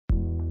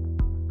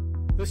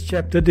This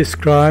chapter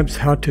describes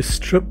how to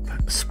strip,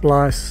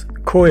 splice,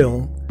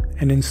 coil,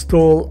 and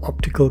install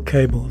optical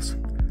cables.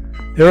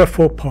 There are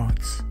 4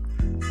 parts.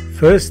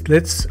 First,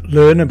 let's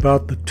learn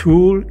about the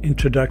tool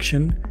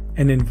introduction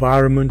and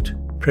environment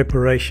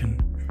preparation.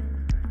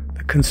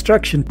 The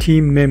construction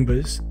team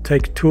members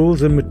take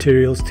tools and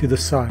materials to the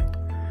site,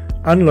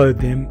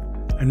 unload them,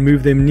 and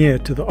move them near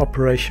to the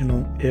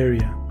operational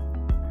area.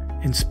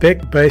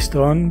 Inspect based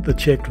on the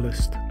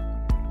checklist.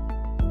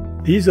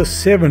 These are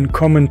 7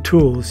 common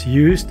tools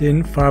used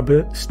in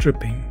fiber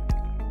stripping.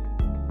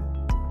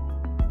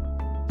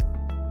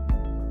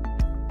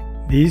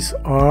 These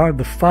are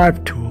the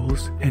 5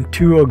 tools and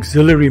 2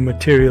 auxiliary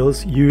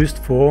materials used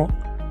for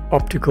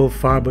optical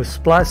fiber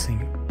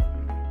splicing.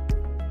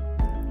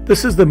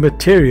 This is the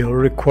material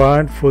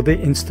required for the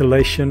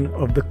installation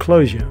of the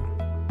closure.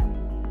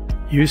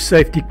 Use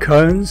safety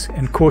cones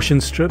and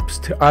caution strips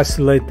to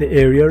isolate the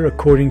area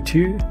according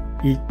to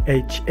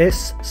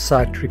EHS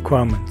site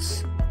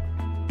requirements,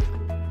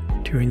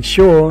 to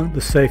ensure the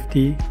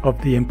safety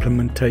of the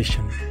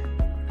implementation.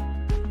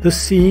 This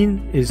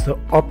scene is the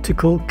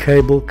optical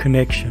cable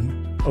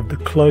connection of the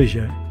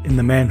closure in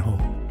the manhole.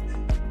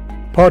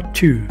 Part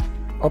 2.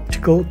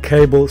 Optical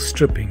cable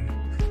stripping.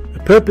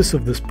 The purpose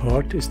of this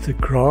part is to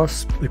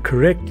grasp the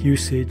correct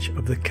usage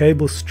of the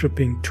cable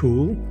stripping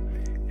tool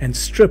and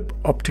strip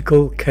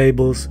optical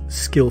cables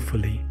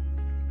skillfully.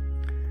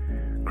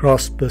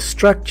 Grasp the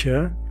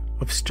structure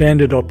of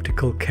stranded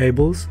optical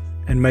cables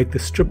and make the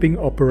stripping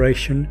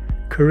operation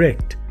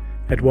correct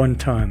at one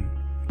time.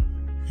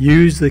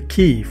 Use the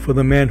key for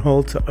the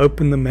manhole to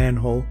open the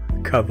manhole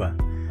cover.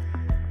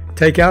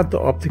 Take out the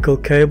optical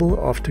cable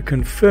after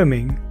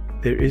confirming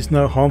there is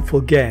no harmful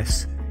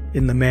gas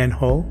in the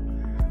manhole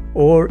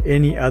or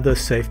any other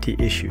safety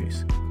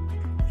issues.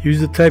 Use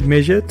the tape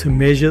measure to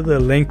measure the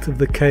length of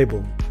the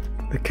cable.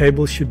 The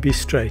cable should be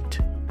straight.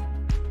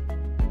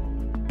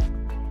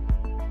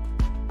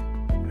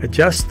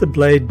 Adjust the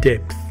blade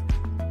depth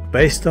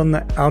based on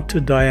the outer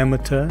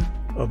diameter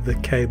of the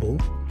cable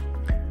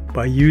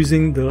by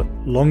using the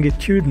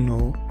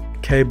longitudinal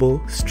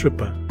cable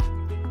stripper.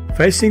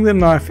 Facing the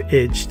knife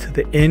edge to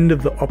the end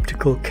of the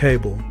optical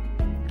cable,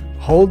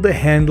 hold the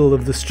handle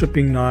of the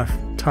stripping knife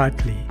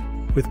tightly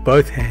with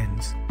both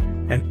hands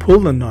and pull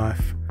the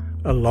knife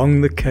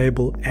along the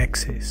cable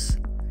axis.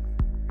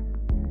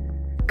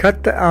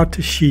 Cut the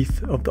outer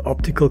sheath of the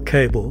optical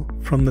cable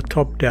from the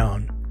top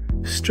down,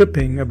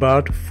 stripping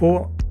about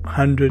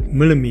 400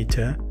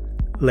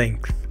 mm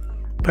length.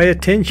 Pay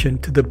attention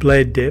to the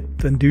blade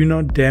depth and do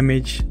not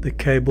damage the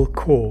cable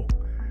core,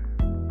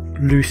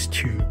 loose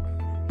tube.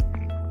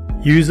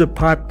 Use a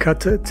pipe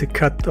cutter to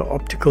cut the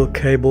optical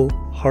cable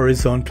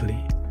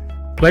horizontally.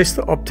 Place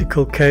the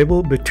optical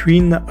cable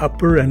between the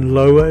upper and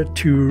lower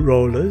 2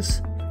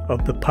 rollers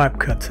of the pipe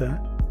cutter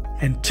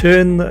and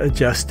turn the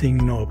adjusting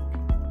knob.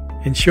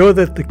 Ensure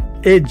that the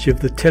edge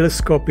of the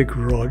telescopic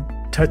rod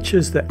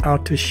touches the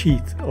outer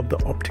sheath of the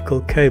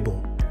optical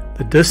cable.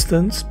 The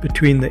distance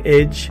between the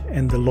edge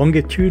and the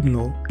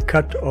longitudinal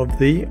cut of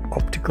the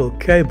optical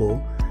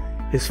cable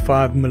is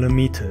 5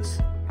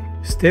 mm.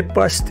 Step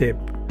by step,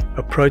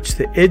 approach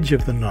the edge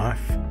of the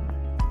knife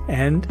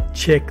and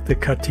check the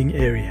cutting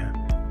area.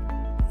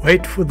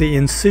 Wait for the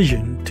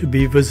incision to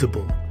be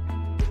visible.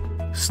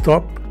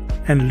 Stop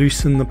and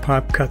loosen the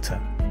pipe cutter.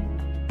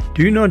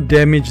 Do not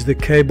damage the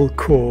cable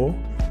core,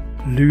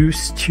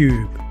 loose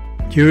tube,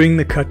 during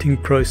the cutting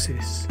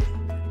process.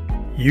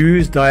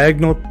 Use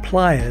diagonal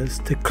pliers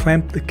to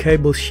clamp the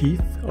cable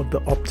sheath of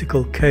the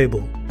optical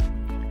cable.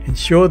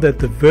 Ensure that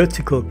the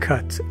vertical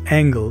cut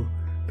angle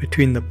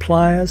between the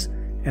pliers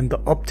and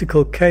the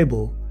optical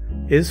cable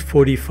is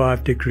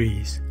 45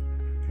 degrees.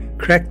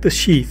 Crack the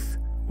sheath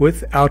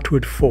with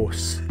outward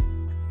force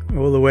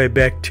all the way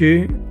back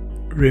to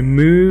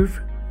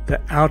remove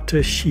the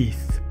outer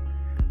sheath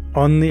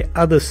on the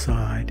other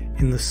side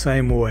in the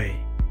same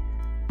way.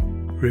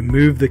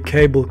 Remove the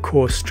cable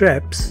core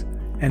straps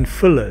and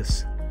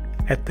fillers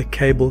at the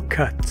cable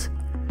cut.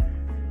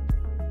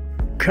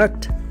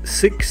 Cut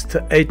 6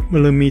 to 8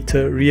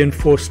 mm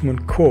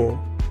reinforcement core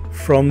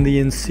from the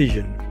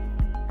incision.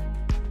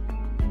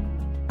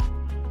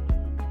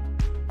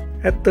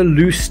 At the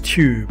loose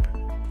tube,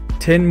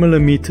 10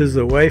 mm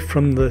away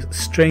from the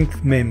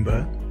strength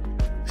member,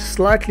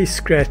 slightly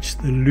scratch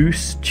the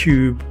loose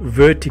tube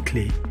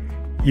vertically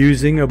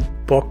using a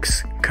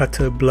box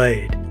cutter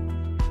blade.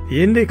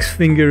 The index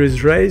finger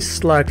is raised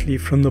slightly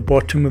from the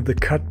bottom of the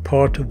cut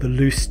part of the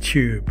loose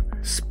tube.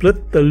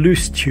 Split the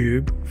loose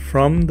tube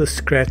from the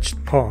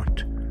scratched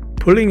part,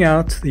 pulling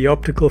out the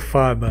optical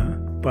fiber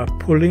by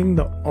pulling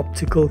the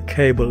optical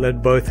cable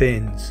at both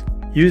ends.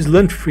 Use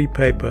lint-free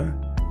paper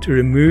to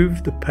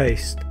remove the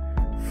paste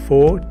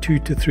 2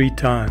 to 3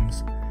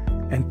 times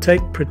and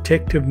take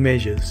protective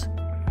measures.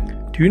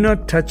 Do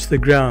not touch the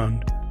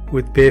ground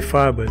with bare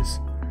fibers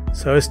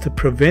so as to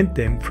prevent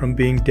them from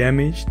being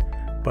damaged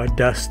by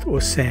dust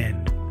or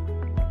sand.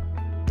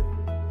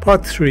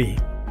 Part 3.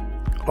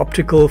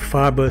 Optical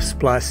fiber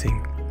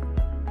splicing.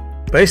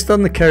 Based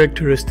on the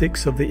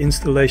characteristics of the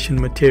installation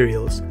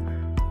materials,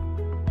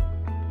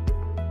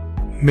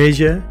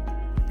 measure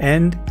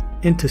and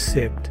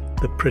intercept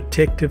the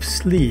protective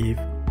sleeve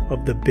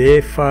of the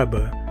bare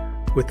fiber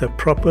with a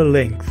proper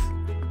length.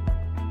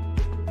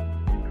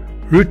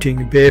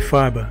 Routing bare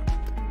fiber.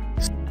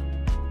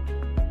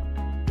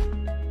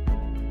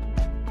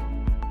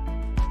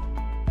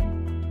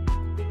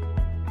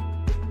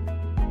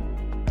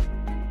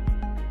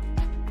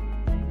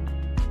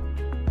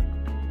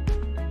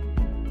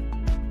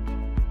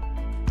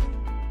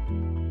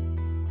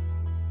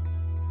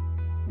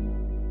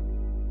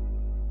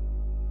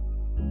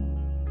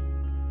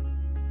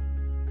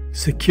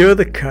 Secure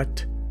the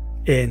cut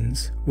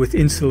ends with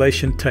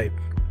insulation tape.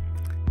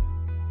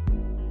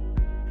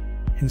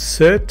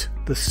 Insert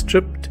the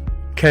stripped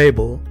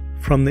cable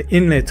from the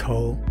inlet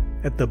hole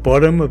at the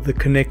bottom of the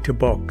connector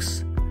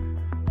box.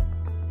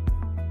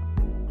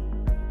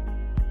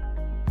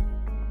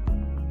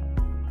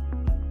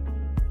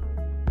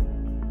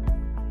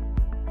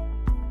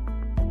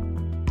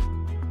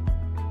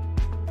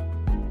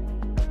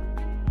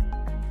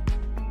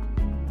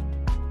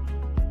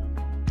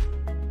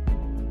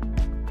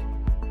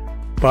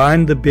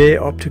 Bind the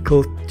bare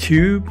optical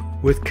tube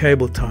with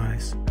cable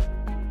ties.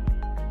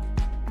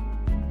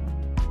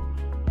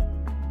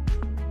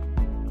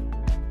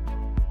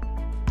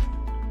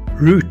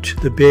 Route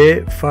the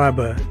bare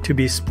fiber to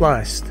be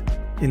spliced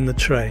in the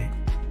tray.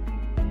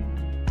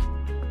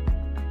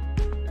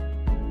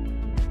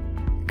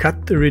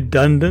 Cut the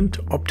redundant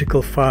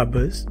optical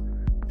fibers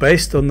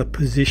based on the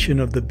position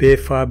of the bare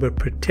fiber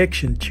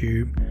protection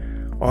tube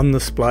on the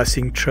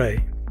splicing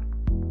tray.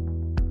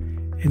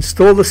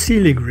 Install the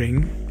sealing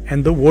ring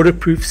and the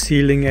waterproof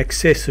sealing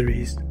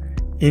accessories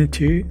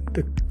into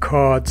the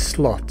card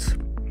slot.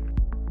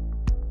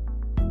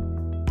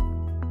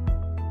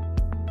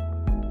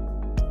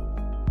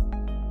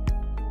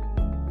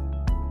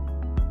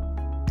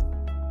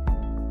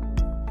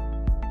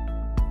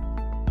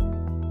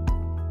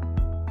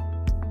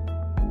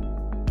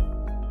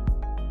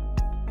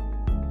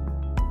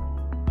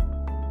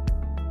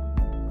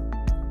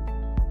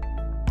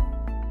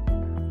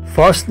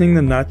 Fastening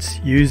the nuts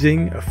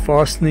using a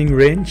fastening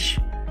wrench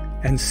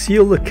and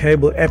seal the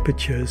cable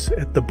apertures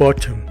at the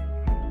bottom.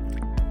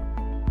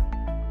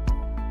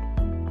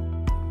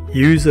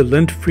 Use a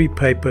lint-free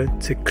paper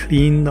to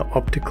clean the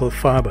optical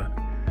fiber.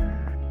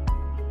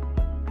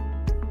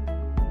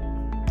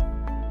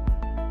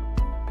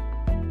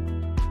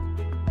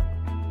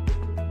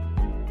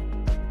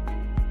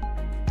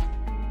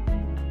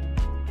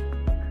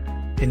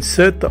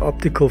 Insert the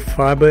optical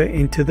fiber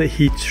into the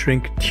heat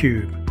shrink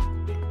tube.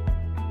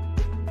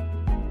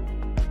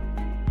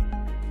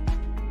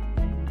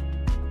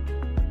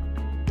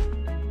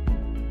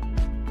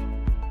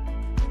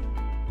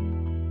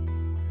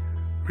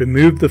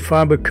 Remove the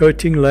fiber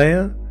coating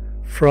layer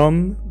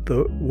from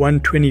the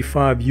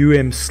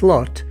 125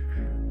 slot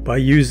by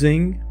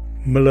using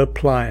Miller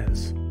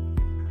pliers.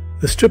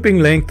 The stripping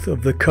length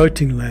of the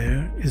coating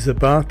layer is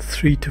about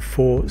 3 to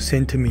 4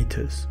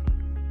 centimeters.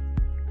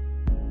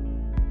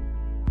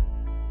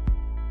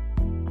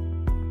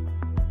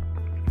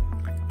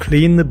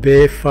 Clean the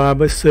bare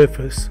fiber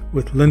surface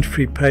with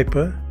lint-free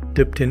paper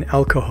dipped in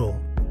alcohol.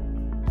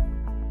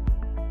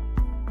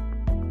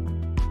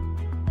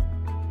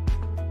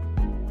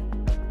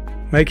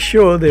 Make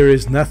sure there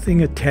is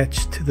nothing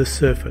attached to the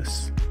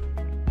surface.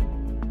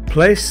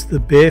 Place the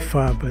bare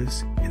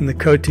fibers in the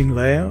coating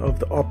layer of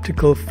the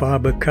optical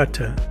fiber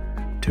cutter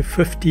to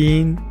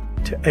 15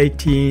 to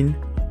 18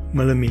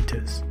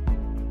 millimeters.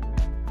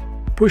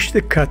 Push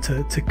the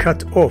cutter to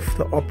cut off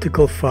the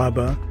optical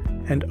fiber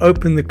and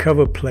open the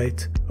cover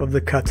plate of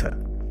the cutter.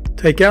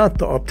 Take out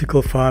the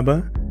optical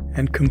fiber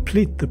and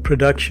complete the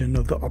production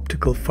of the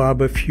optical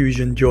fiber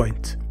fusion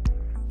joint.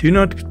 Do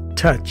not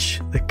touch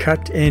the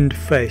cut end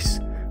face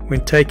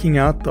when taking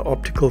out the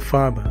optical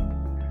fiber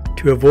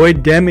to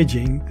avoid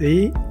damaging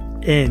the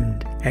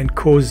end and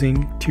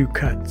causing two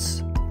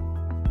cuts.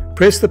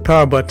 Press the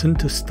power button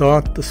to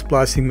start the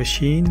splicing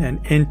machine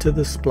and enter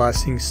the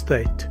splicing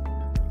state.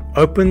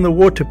 Open the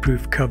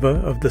waterproof cover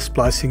of the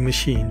splicing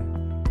machine.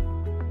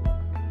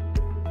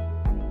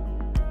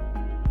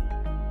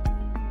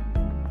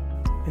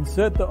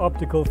 Insert the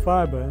optical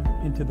fiber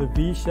into the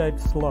V-shaped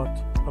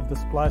slot of the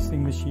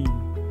splicing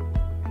machine.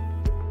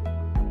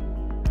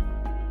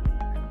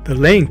 The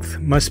length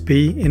must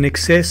be in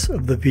excess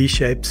of the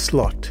V-shaped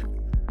slot,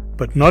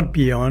 but not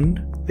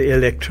beyond the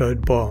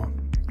electrode bar.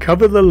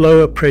 Cover the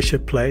lower pressure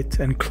plate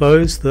and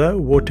close the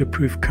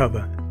waterproof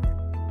cover.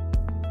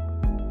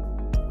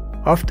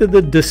 After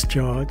the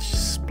discharge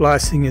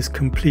splicing is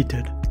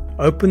completed,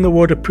 open the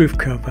waterproof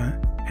cover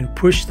and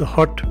push the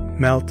hot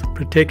melt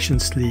protection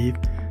sleeve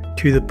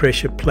to the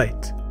pressure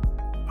plate.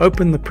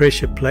 Open the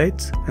pressure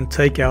plate and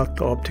take out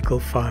the optical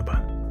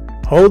fiber.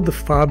 Hold the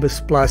fiber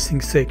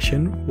splicing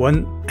section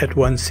at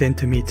 1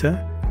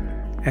 centimeter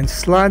and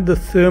slide the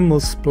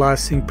thermal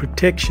splicing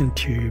protection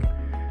tube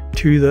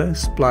to the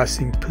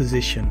splicing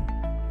position.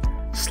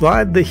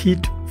 Slide the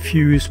heat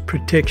fuse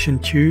protection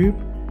tube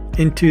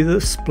into the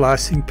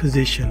splicing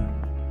position.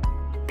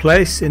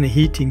 Place in a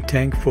heating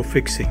tank for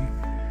fixing.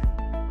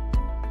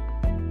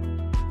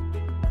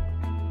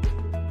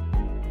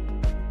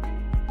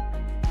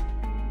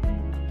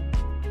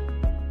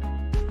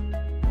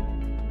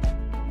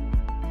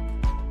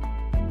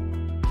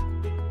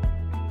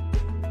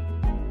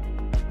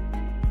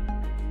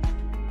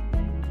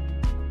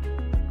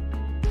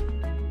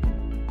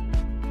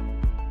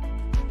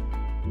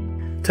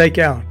 take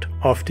out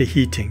after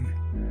heating.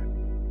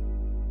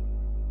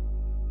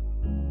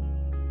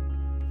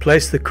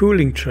 Place the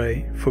cooling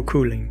tray for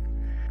cooling.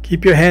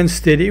 Keep your hands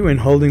steady when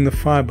holding the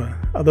fiber,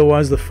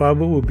 otherwise the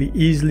fiber will be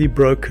easily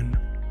broken.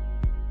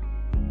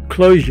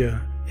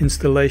 Closure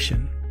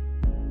installation.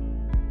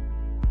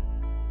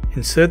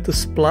 Insert the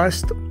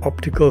spliced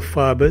optical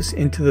fibers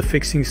into the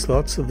fixing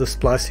slots of the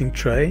splicing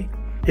tray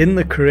in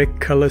the correct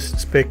color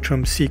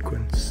spectrum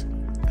sequence.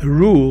 The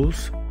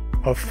rules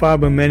of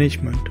fiber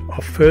management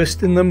are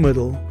first in the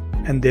middle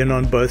and then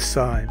on both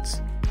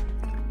sides.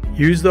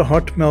 Use the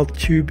hot melt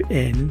tube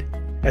end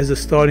as a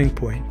starting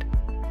point.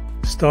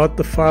 Start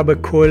the fiber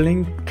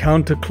coiling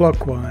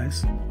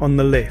counterclockwise on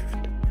the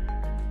left.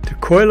 To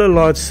coil a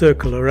large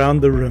circle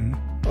around the rim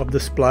of the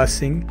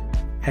splicing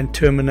and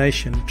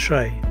termination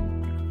tray.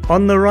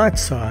 On the right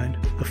side,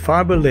 the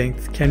fiber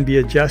length can be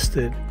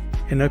adjusted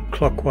in a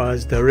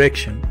clockwise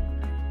direction,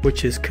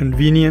 which is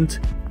convenient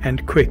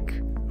and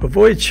quick.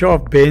 Avoid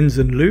sharp bends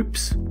and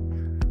loops.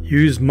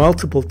 Use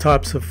multiple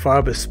types of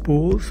fiber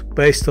spools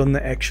based on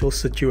the actual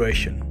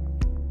situation.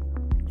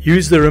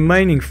 Use the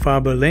remaining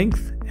fiber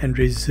length and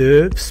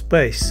reserve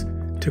space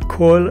to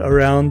coil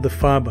around the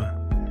fiber.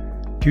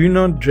 Do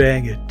not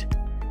drag it.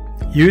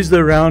 Use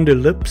the round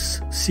ellipse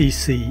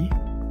CC.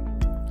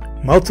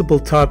 Multiple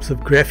types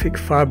of graphic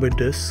fiber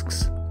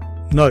discs.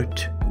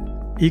 Note: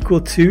 equal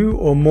to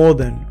or more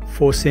than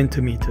 4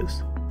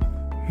 centimeters.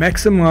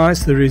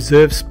 Maximize the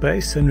reserve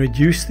space and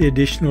reduce the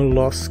additional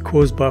loss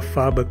caused by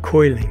fiber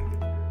coiling.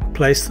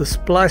 Place the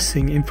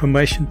splicing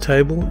information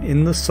table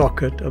in the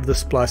socket of the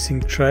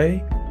splicing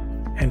tray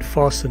and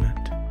fasten it.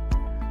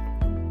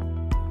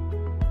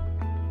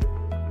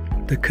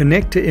 The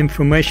connector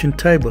information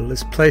table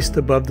is placed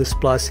above the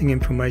splicing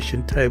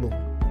information table.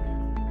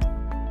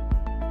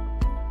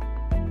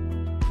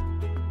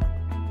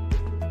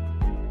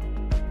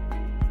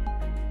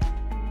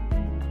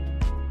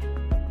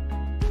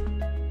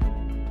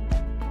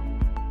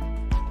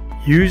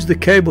 Use the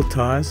cable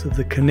ties of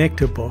the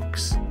connector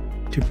box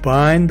to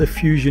bind the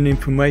fusion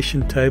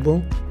information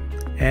table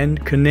and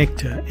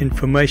connector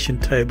information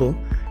table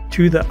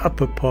to the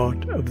upper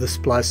part of the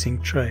splicing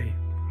tray.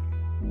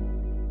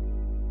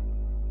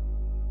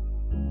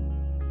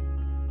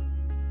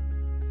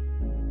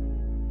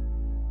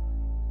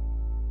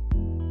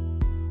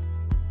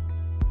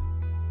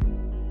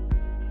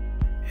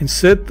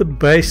 Insert the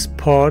base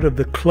part of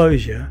the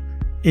closure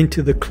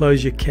into the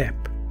closure cap.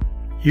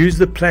 Use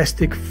the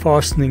plastic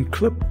fastening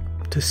clip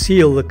to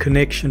seal the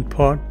connection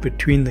part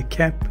between the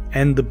cap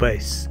and the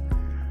base.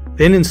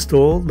 Then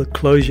install the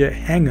closure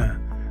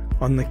hanger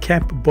on the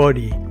cap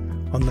body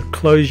on the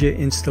closure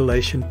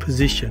installation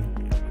position.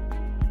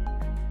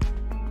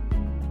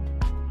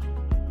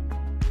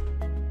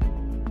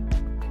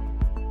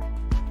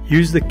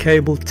 Use the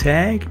cable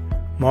tag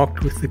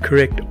marked with the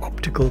correct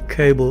optical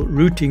cable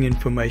routing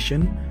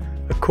information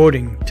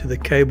according to the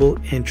cable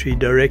entry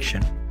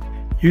direction.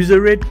 Use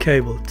a red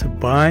cable to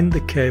bind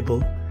the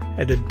cable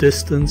at a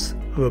distance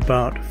of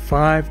about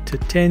 5 to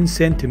 10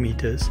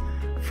 centimeters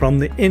from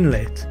the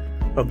inlet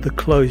of the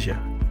closure.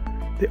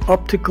 The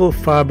optical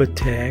fiber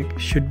tag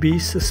should be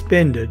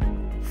suspended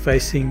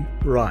facing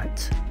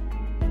right.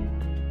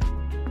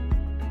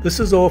 This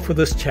is all for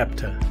this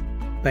chapter.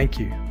 Thank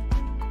you.